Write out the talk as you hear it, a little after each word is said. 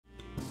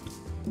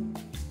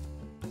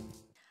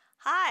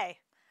Hi!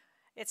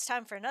 It's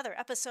time for another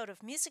episode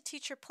of Music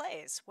Teacher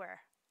Plays,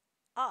 where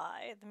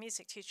I, the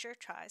music teacher,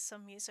 try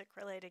some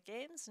music-related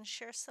games and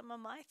share some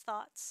of my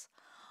thoughts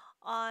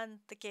on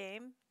the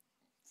game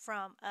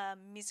from a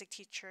music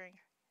teacher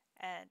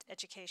and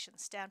education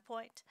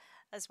standpoint,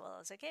 as well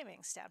as a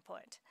gaming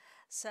standpoint.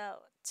 So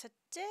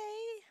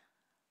today,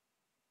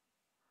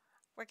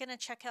 we're going to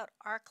check out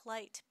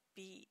Arclight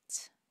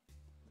Beat.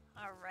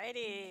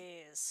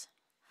 Alrighties.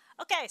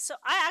 Okay, so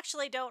I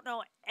actually don't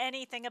know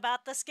anything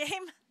about this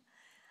game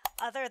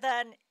other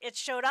than it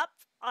showed up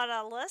on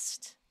a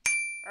list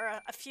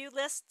or a few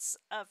lists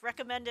of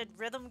recommended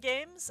rhythm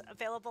games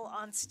available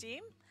on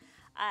Steam.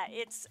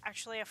 It's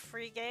actually a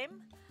free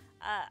game.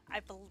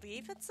 I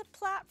believe it's a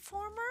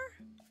platformer,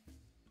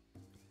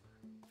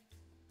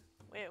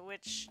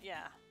 which,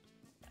 yeah,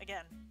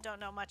 again, don't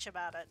know much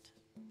about it.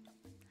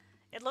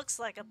 It looks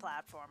like a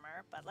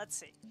platformer, but let's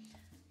see.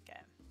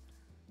 Okay.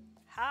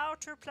 How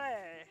to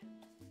play.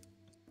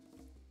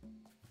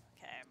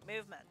 Okay,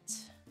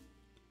 movement.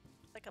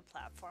 Like a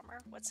platformer.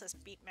 What's this?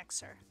 Beat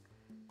mixer.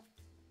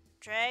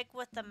 Drag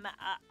with the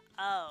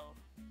oh.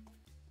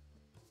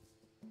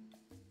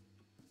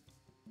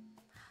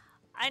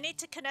 I need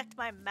to connect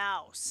my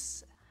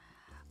mouse.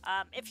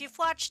 If you've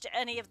watched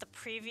any of the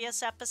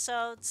previous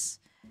episodes,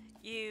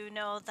 you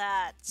know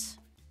that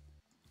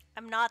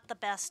I'm not the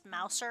best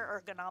mouser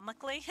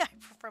ergonomically. I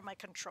prefer my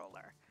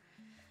controller.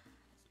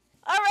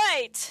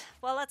 Alright,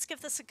 well, let's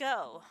give this a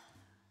go.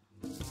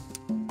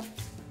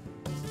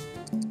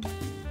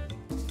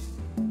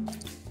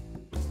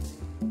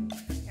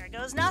 Here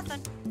goes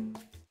nothing.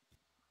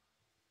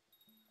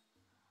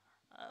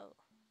 Oh.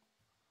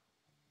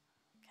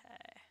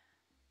 Okay.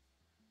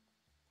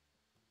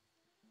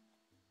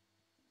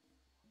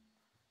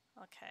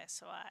 Okay,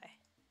 so I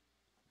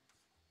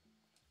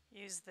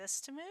use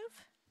this to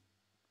move?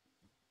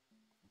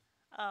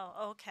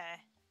 Oh,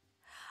 okay.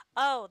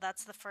 Oh,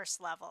 that's the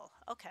first level.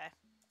 Okay.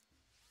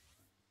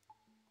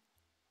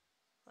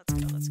 Let's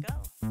go, let's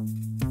go.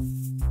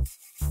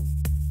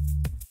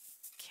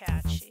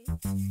 Catchy.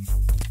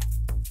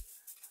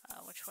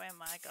 Which way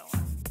am I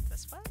going?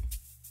 This way?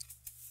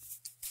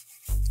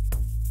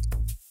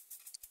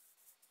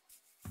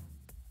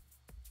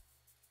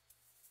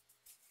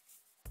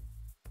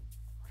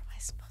 What am I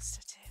supposed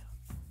to do?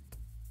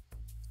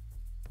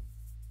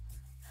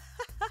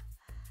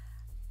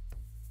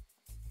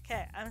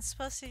 Okay, I'm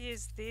supposed to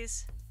use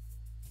these.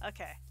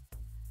 Okay.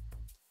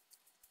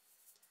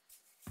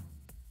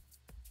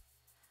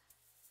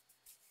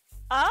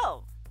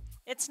 Oh!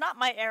 It's not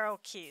my arrow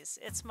keys.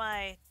 It's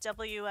my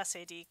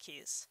WSAD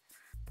keys.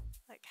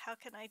 Like, how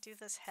can I do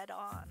this head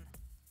on?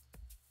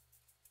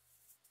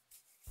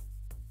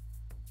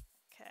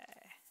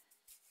 Okay.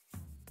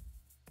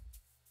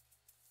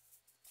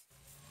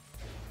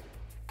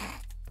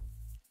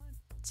 1,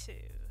 2,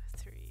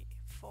 3,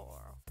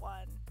 4.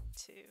 1,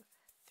 2,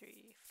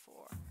 3,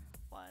 4.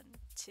 1,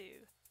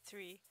 2,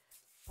 3,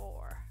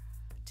 4.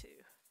 2,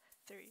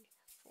 3,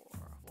 4.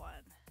 1,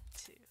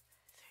 2, 3,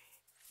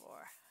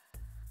 4.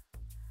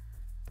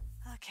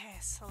 Okay,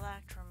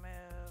 select,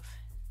 remove.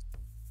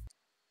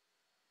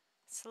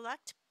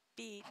 Select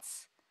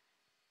beats.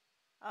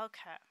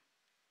 Okay.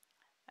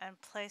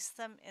 And place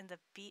them in the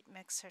beat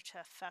mixer to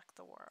affect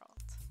the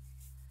world.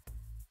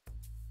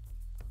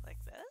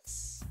 Like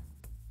this?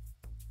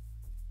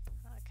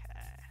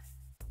 Okay.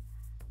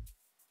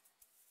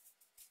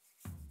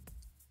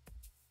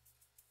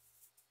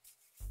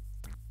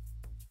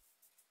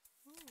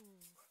 Ooh.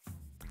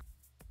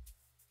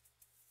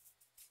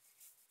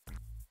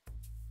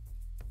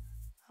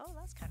 Oh,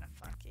 that's kind of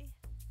funky.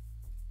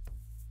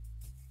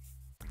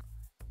 1, 2,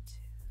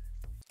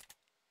 3.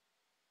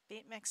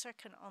 Beat mixer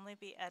can only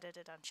be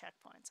edited on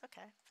checkpoints.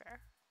 Okay, fair.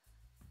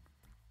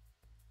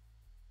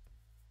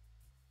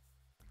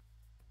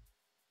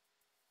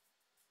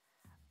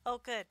 Oh,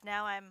 good.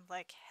 Now I'm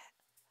like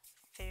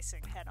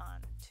facing head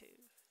on. 2,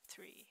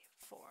 3,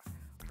 4.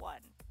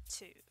 1,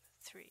 2,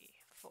 3,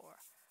 4.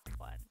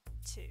 1,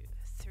 2,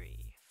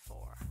 3,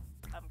 4.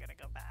 I'm gonna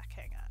go back.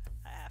 Hang on.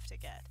 I have to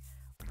get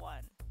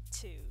 1,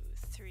 2,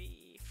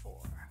 3,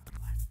 4.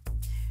 1,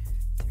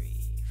 2,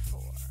 3, 4.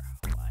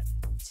 1,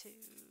 2,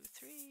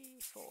 3,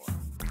 4. 1,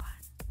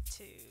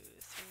 2,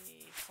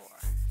 3, 4.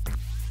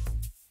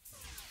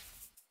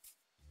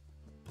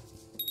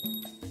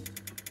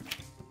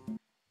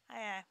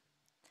 Aye.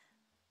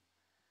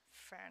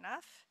 Fair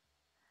enough.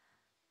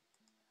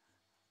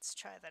 Let's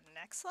try the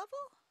next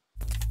level.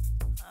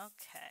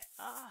 Okay.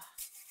 Ah.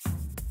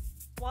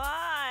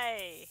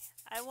 Why?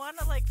 I want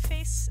to like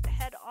face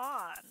head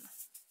on.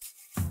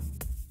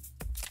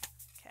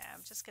 Okay,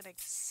 I'm just gonna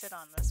sit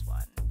on this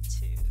 1,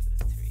 2,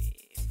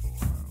 3, 4.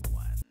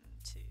 1,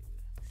 2,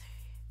 3,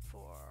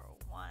 4.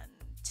 1,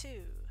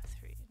 2,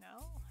 3.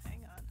 No,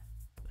 hang on.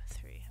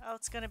 3. Oh,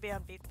 it's gonna be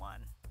on beat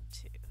 1,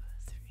 2,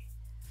 3,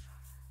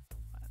 4.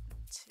 1,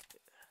 2, 3,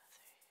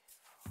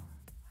 4.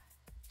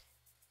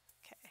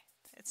 Okay,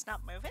 it's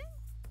not moving?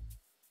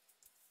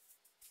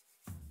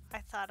 I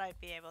thought I'd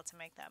be able to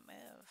make that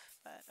move,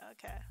 but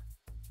okay.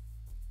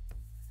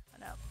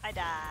 I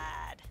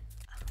died.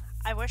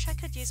 I wish I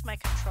could use my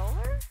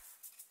controller.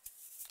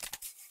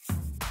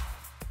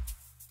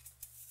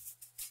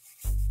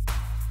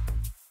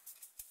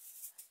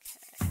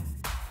 Okay.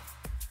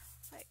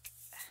 Like,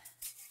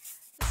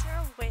 is there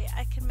a way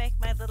I can make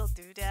my little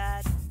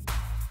doodad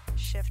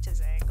shift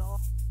his angle?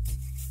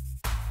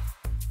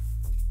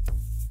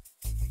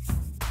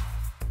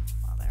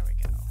 Well, there we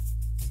go.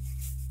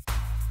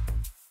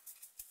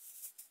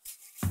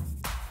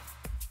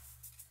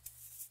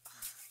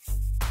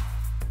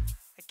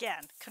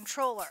 Again,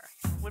 controller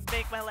would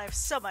make my life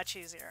so much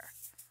easier.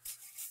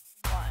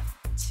 1,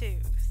 2,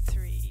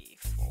 3,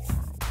 4. 1,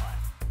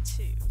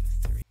 2,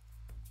 3.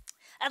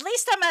 At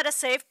least I'm at a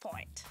save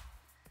point.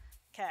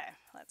 Okay,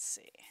 let's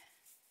see.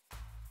 2.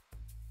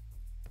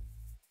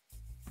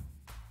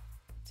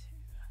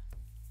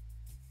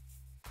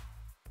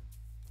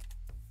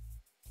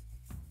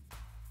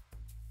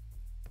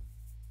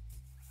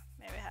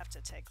 Maybe I have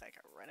to take like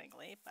a running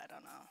leap. I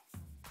don't know.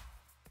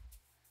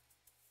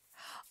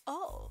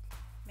 Oh,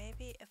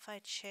 maybe if I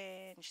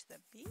change the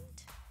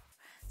beat?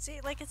 See,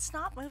 like it's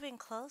not moving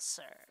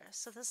closer,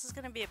 so this is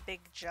going to be a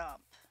big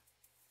jump.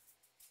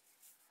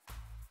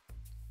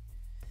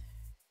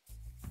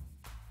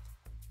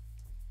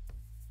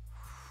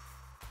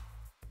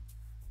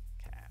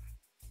 Okay.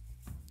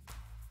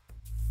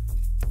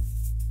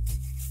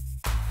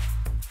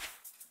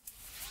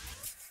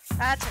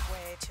 That took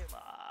way too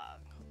long.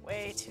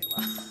 Way too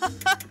long.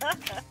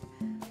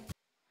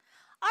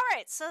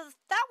 Alright, so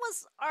that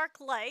was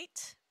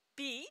Arclight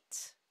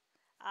Beat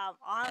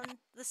on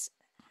this,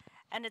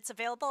 and it's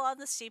available on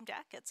the Steam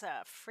Deck. It's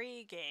a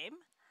free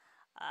game.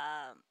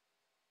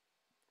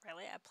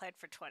 Really, I played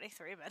for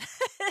 23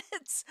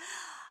 minutes.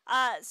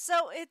 I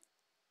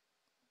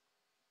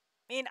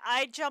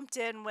jumped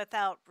in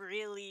without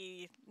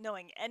really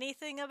knowing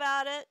anything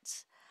about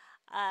it.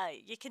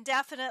 You can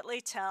definitely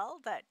tell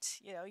that,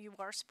 you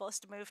are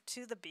supposed to move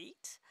to the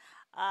beat.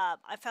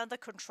 I found the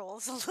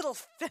controls a little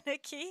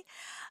finicky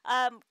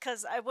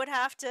because I would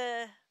have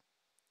to.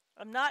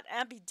 I'm not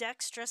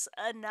ambidextrous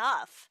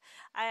enough.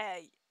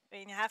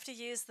 You have to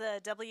use the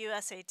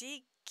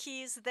WSAD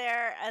keys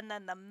there and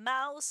then the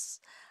mouse.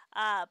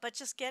 But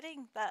just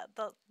getting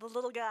the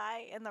little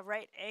guy in the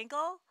right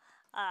angle,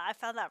 I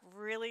found that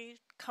really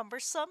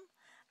cumbersome.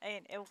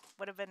 It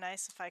would have been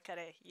nice if I could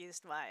have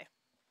used my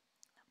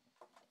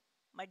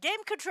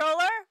game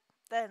controller.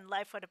 Then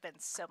life would have been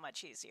so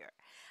much easier.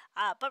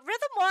 But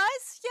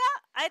rhythm-wise,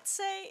 yeah, I'd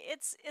say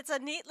it's a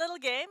neat little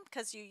game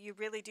because you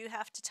really do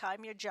have to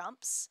time your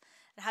jumps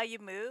and how you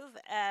move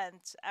and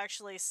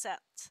actually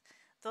set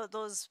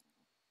those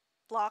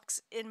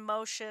blocks in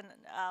motion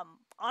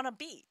on a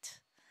beat.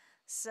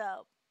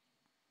 So,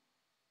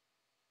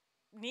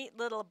 neat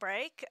little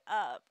break.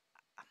 I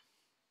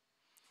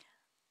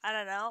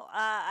don't know.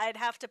 I'd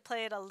have to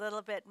play it a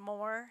little bit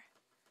more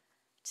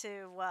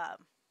to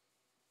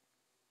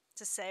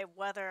say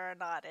whether or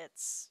not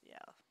it's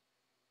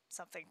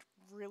something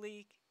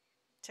really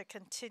to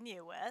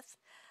continue with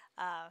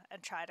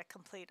and try to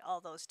complete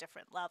all those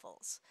different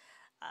levels.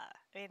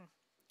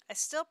 I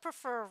still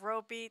prefer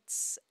row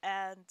beats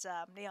and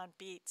neon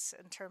beats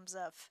in terms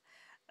of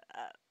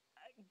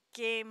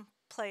game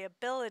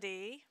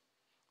playability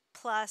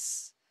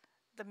plus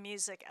the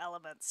music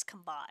elements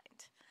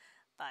combined.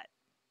 But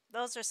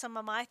those are some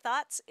of my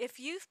thoughts. If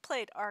you've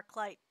played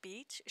Arclight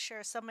Beat,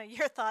 share some of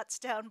your thoughts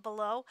down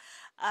below.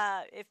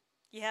 If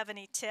you have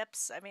any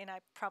tips, I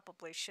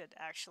probably should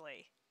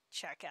actually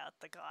check out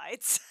the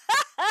guides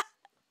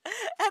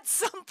at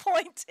some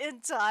point in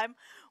time.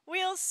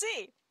 We'll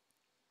see.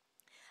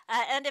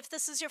 And if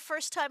this is your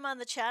first time on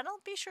the channel,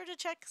 be sure to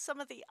check some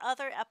of the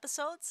other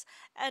episodes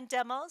and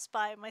demos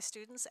by my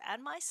students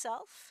and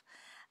myself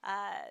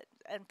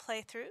and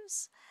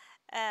playthroughs.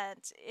 And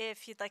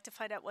if you'd like to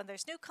find out when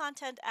there's new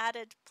content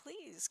added,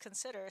 please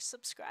consider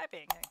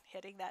subscribing and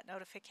hitting that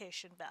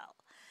notification bell.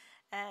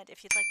 And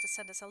if you'd like to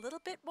send us a little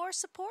bit more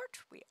support,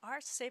 we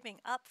are saving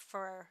up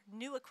for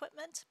new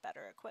equipment,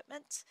 better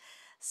equipment.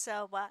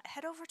 So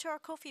head over to our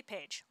Ko-fi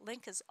page.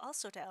 Link is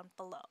also down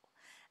below.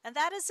 And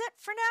that is it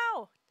for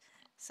now.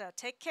 So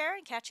take care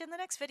and catch you in the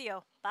next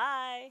video.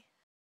 Bye.